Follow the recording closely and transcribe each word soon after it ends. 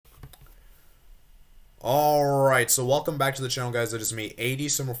Alright, so welcome back to the channel, guys. It is me, AD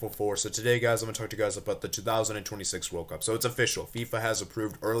Summer44. So today, guys, I'm going to talk to you guys about the 2026 World Cup. So it's official. FIFA has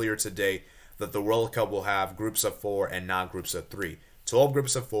approved earlier today that the World Cup will have groups of 4 and not groups of 3. 12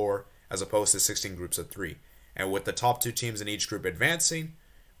 groups of 4 as opposed to 16 groups of 3. And with the top 2 teams in each group advancing,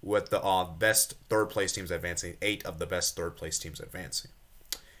 with the best third-place teams advancing, 8 of the best third-place teams advancing.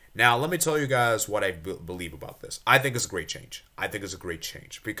 Now, let me tell you guys what I believe about this. I think it's a great change. I think it's a great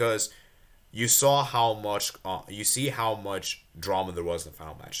change because you saw how much, you see how much drama there was in the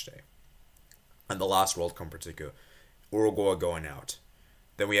final match day, and the last World Cup in particular. Uruguay going out,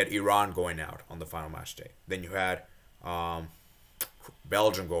 then we had Iran going out on the final match day. Then you had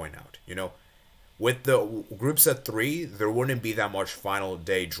Belgium going out. You know, with the groups at 3, there wouldn't be that much final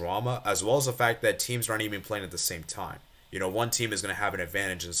day drama, as well as the fact that teams aren't even playing at the same time. You know, one team is going to have an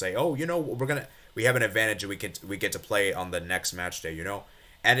advantage and say, "Oh, you know, we have an advantage and we get to play on the next match day." You know.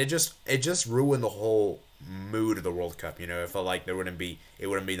 And it just ruined the whole mood of the World Cup. You know, it felt like it wouldn't be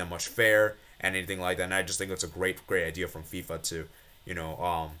that much fair and anything like that. And I just think it's a great idea from FIFA to, you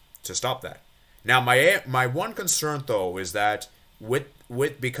know, to stop that. Now, my one concern though is that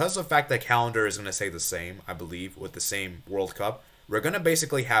because of the fact that calendar is going to stay the same, I believe, with the same World Cup, we're going to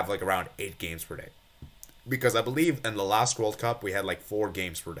basically have like around 8 games per day. Because I believe in the last World Cup we had like 4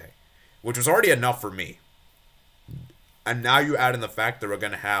 games per day, which was already enough for me. And now you add in the fact that we're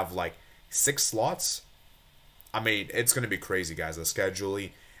going to have like 6 slots. I mean, it's going to be crazy, guys, the scheduling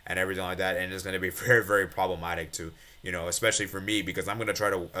and everything like that. And it's going to be very, very problematic to, you know, especially for me, because I'm going to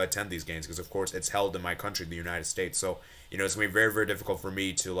try to attend these games because, of course, it's held in my country, the United States. So, you know, it's going to be very, very difficult for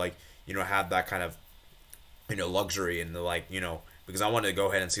me to, like, you know, have that kind of, you know, luxury and, like, you know, because I want to go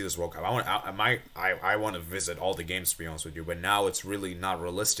ahead and see this World Cup. I want to visit all the games, to be honest with you. But now it's really not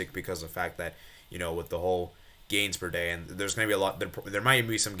realistic because of the fact that, you know, with the whole games per day, and there's going to be a lot, there might even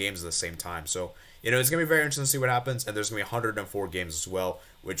be some games at the same time, so you know it's going to be very interesting to see what happens. And there's going to be 104 games as well,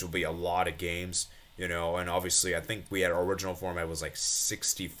 which will be a lot of games, you know. And obviously I think we had our original format was like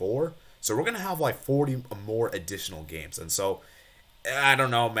 64, so we're going to have like 40 more additional games. And so I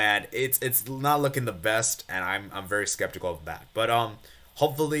don't know, man, it's not looking the best, and I'm very skeptical of that. But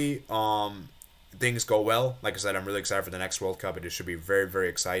hopefully things go well. Like I said, I'm really excited for the next World Cup. It should be very, very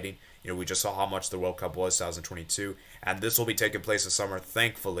exciting. You know, we just saw how much the World Cup was 2022, and this will be taking place this summer,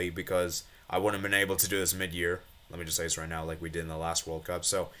 thankfully, because I wouldn't have been able to do this mid-year. Let me just say this right now, like we did in the last World Cup.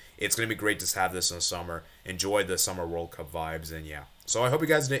 So it's going to be great to have this in the summer. Enjoy the summer World Cup vibes, and yeah. So I hope you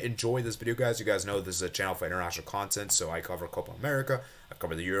guys did enjoy this video, guys. You guys know this is a channel for international content, so I cover Copa America, I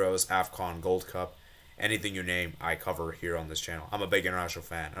cover the Euros, AFCON, Gold Cup. Anything you name, I cover here on this channel. I'm a big international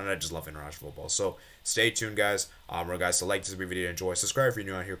fan, and I just love international football. So stay tuned, guys. Remember, guys, to like this video, enjoy, subscribe if you're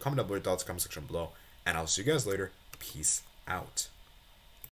new out here, comment down below your thoughts, comment section below, and I'll see you guys later. Peace out.